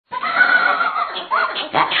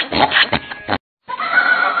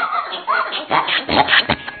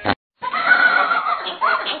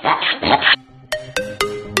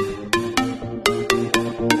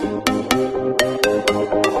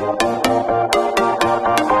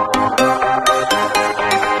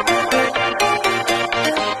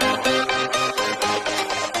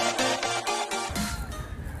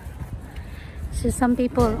some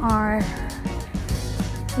people are,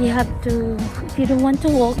 you have to, if you don't want to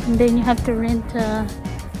walk, then you have to rent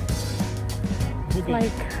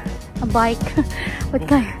like a bike.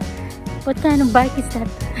 What kind of bike is that?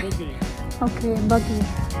 Okay, a buggy,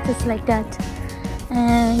 just like that,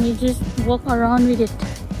 and you just walk around with it.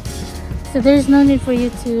 So there's no need for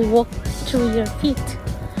you to walk through your feet.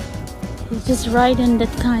 You just ride in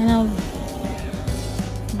that kind of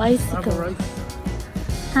bicycle.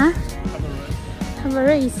 Huh? Have a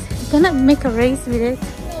race. You cannot make a race with it.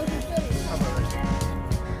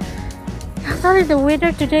 Actually, the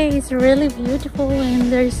weather today is really beautiful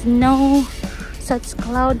and there's no such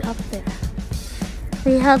cloud up there.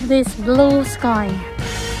 We have this blue sky.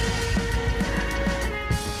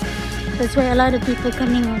 That's why a lot of people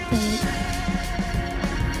coming out and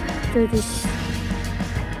do this.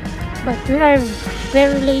 But we are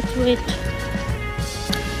very late with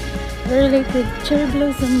cherry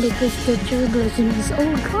blossom because the cherry blossom is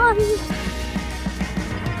all gone.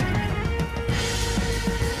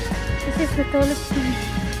 This is the tallest thing.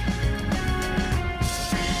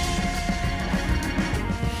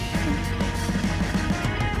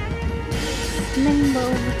 Ningbo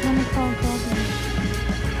Botanical Garden.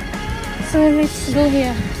 So let's go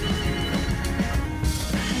here.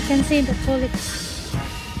 You can see the tulips.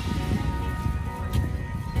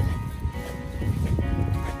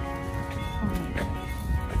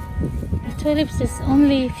 The tulips, is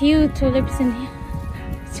only few tulips in here.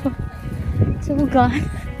 It's all gone.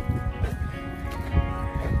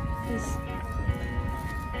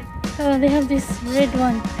 Oh, they have this red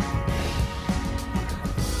one.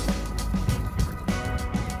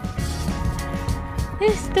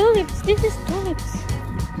 This is tulips. This is tulips.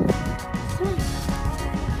 Swan.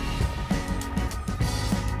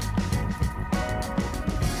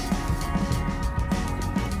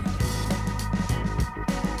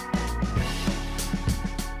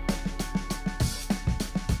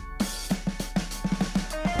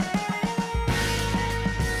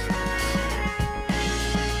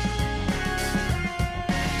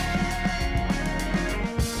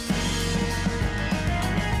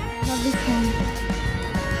 Love this one.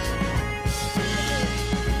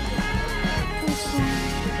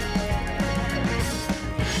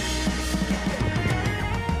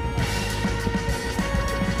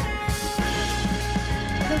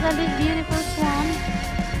 Look at this beautiful swan.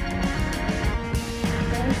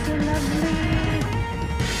 They're so lovely.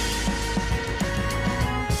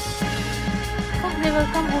 Hope they will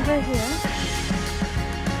come over here.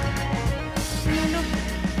 Look,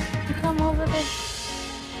 they come over there.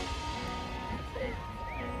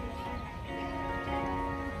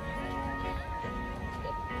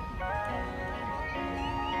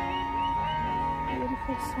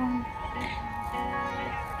 Beautiful swan.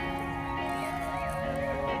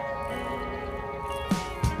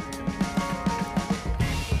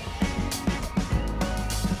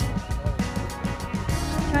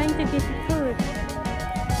 Trying to get food.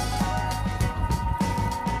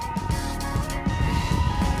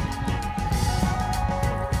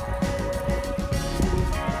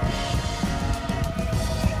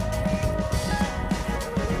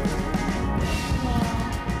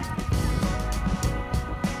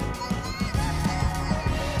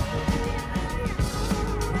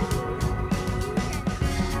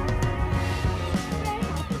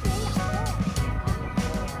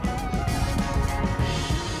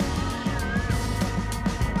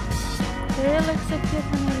 They really look so cute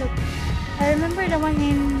when you look. I remember the one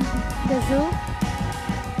in the zoo.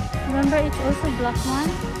 Remember, it's also black one.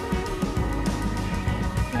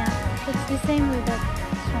 Yeah, it's the same with that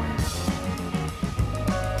swan.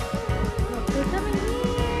 Look, they're coming here.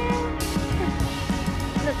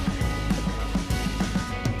 Look.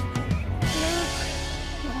 Look.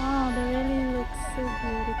 Wow, they really look so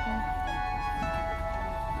beautiful.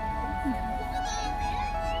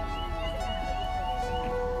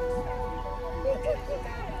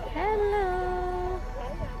 Hello.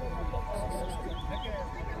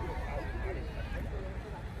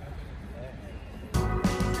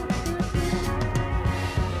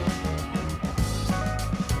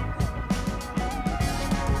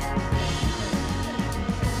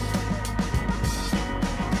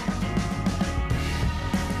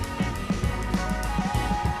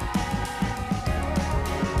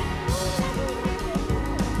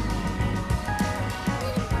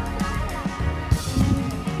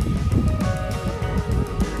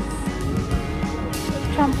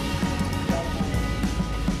 Trump.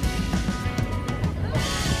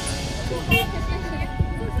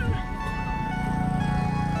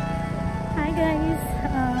 Hi guys,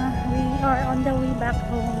 we are on the way back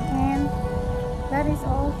home and that is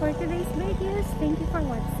all for today's videos. Thank you for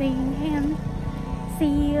watching and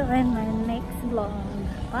see you in my next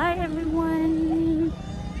vlog. Bye everyone.